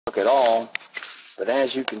at all, but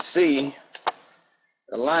as you can see,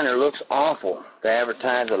 the liner looks awful. They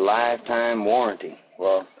advertise a lifetime warranty.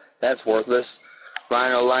 Well, that's worthless.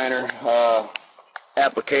 Rhino liner,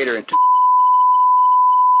 applicator, and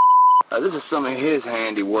this is some of his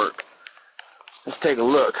handiwork. Let's take a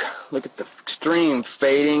look. Look at the extreme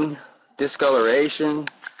fading, discoloration,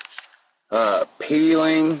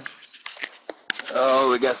 peeling.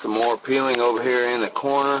 Oh, we got some more peeling over here in the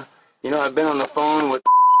corner. You know, I've been on the phone with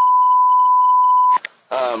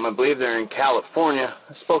I believe they're in California.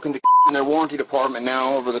 I've spoken to in their warranty department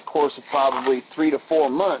now over the course of probably 3 to 4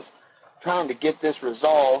 months, trying to get this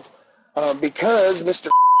resolved, because Mr.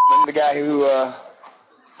 the guy who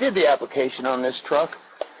did the application on this truck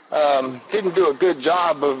didn't do a good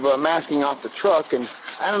job of masking off the truck, and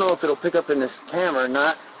I don't know if it'll pick up in this camera or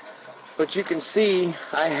not, but you can see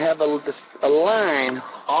I have a line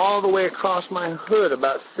all the way across my hood,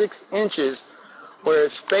 about 6 inches, where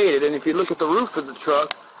it's faded. And if you look at the roof of the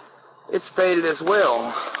truck, it's faded as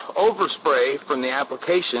well. Overspray from the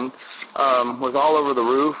application was all over the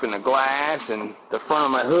roof and the glass and the front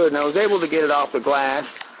of my hood, and I was able to get it off the glass,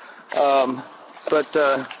 but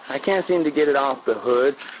I can't seem to get it off the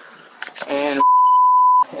hood. And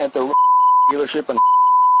at the dealership and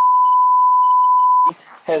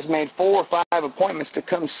has made 4 or 5 appointments to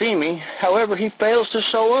come see me. However, he fails to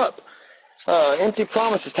show up. Empty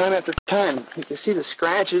promises time after time. You can see the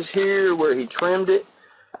scratches here where he trimmed it.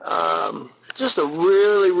 Just a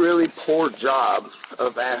really, really poor job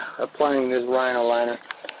of applying this Rhino liner.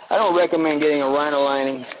 I don't recommend getting a Rhino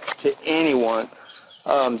lining to anyone.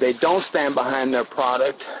 They don't stand behind their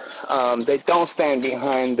product. They don't stand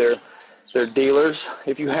behind their dealers.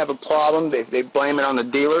 If you have a problem, they blame it on the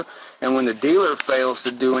dealer. And when the dealer fails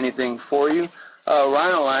to do anything for you,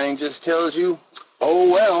 Rhino lining just tells you,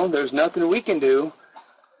 oh well, there's nothing we can do.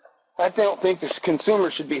 I don't think this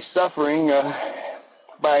consumer should be suffering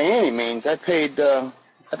by any means. I paid, I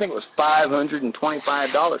think it was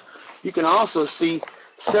 $525. You can also see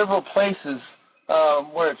several places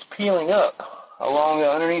where it's peeling up along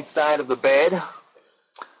the underneath side of the bed,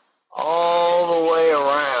 all the way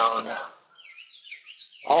around.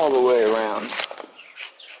 All the way around.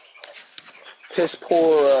 Piss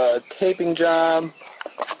poor taping job.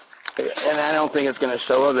 And I don't think it's going to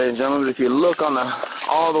show up, ladies and gentlemen, but if you look on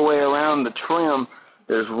all the way around the trim,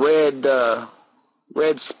 there's red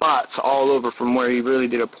spots all over from where he really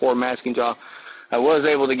did a poor masking job. I was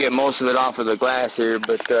able to get most of it off of the glass here,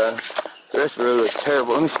 but the rest of it really was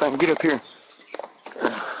terrible. Let me see if I can get up here.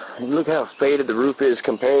 And look how faded the roof is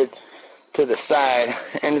compared to the side.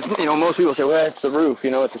 And it's, you know, most people say, well, it's the roof,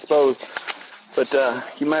 you know, it's exposed. But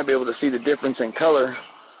you might be able to see the difference in color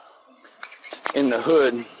in the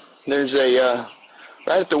hood. There's a,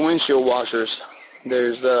 right at the windshield washers,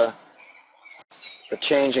 there's a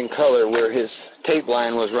change in color where his tape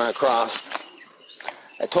line was run across.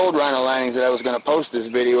 I told Rhino Linings that I was going to post this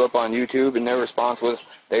video up on YouTube, and their response was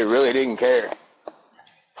they really didn't care.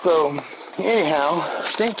 So, anyhow,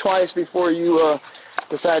 think twice before you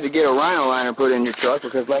decide to get a Rhino liner put in your truck,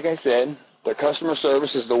 because like I said, their customer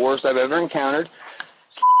service is the worst I've ever encountered.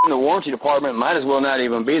 The warranty department might as well not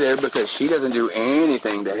even be there, because she doesn't do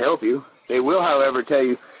anything to help you. They will, however, tell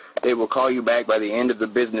you they will call you back by the end of the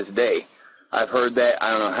business day. I've heard that I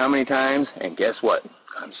don't know how many times, and guess what?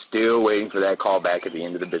 I'm still waiting for that call back at the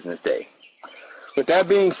end of the business day. With that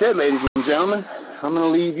being said, ladies and gentlemen, I'm going to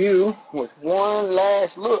leave you with one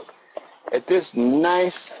last look at this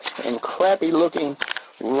nice and crappy looking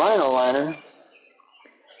Rhino liner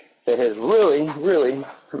that has really, really,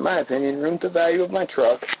 in my opinion, ruined the value of my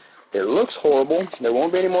truck. It looks horrible. There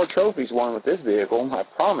won't be any more trophies won with this vehicle, I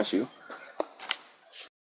promise you.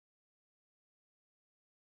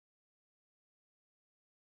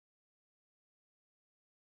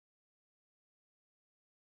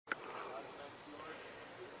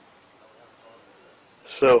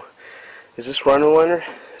 So, is this Rhino liner?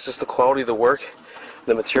 Is this the quality of the work,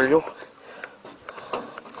 the material?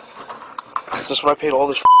 Is this what I paid all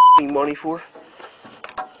this money for?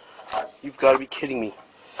 You've got to be kidding me.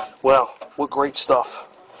 Wow, what great stuff.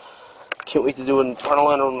 Can't wait to do a Rhino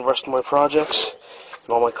liner on the rest of my projects and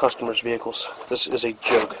all my customers' vehicles. This is a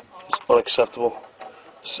joke. It's unacceptable.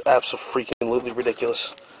 This is absolutely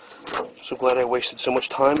ridiculous. I'm so glad I wasted so much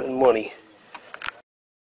time and money.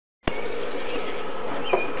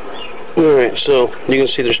 Alright, so you can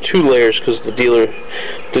see there's 2 layers because the dealer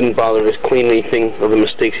didn't bother to clean anything of the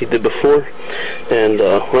mistakes he did before. And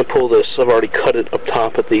when I pull this, I've already cut it up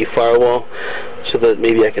top at the firewall so that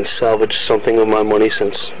maybe I can salvage something of my money,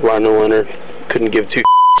 since Rhino liner couldn't give 2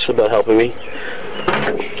 about helping me.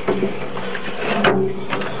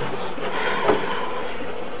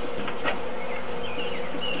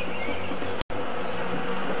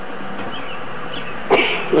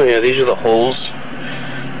 Oh yeah, these are the holes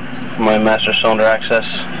for my master cylinder access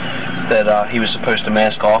that he was supposed to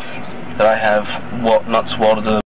mask off, that I have nuts welded to